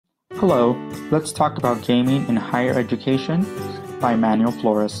Hello, let's talk about gaming in higher education by Manuel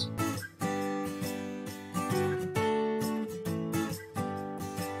Flores.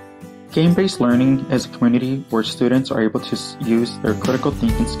 Game-based learning is a community where students are able to use their critical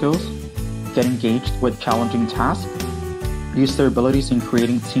thinking skills, get engaged with challenging tasks, use their abilities in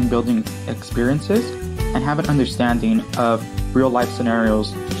creating team-building experiences, and have an understanding of real-life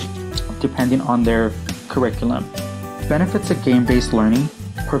scenarios depending on their curriculum. Benefits of game-based learning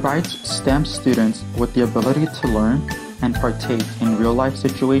provides STEM students with the ability to learn and partake in real-life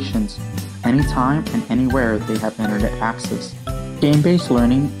situations anytime and anywhere they have internet access. Game-based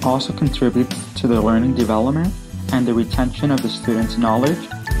learning also contributes to the learning development and the retention of the students' knowledge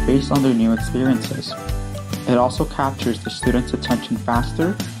based on their new experiences. It also captures the students' attention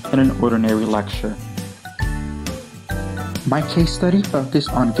faster than an ordinary lecture. My case study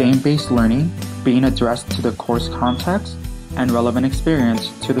focused on game-based learning being addressed to the course context and relevant experience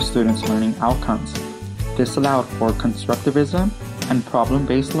to the students' learning outcomes. This allowed for constructivism and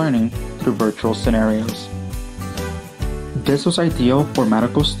problem-based learning through virtual scenarios. This was ideal for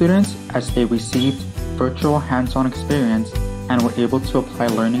medical students as they received virtual hands-on experience and were able to apply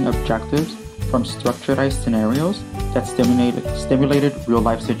learning objectives from structuredized scenarios that stimulated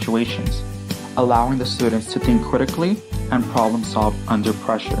real-life situations, allowing the students to think critically and problem-solve under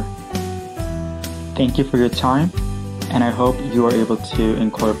pressure. Thank you for your time, and I hope you are able to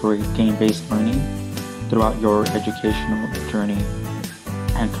incorporate game-based learning throughout your educational journey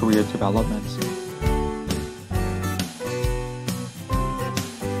and career developments.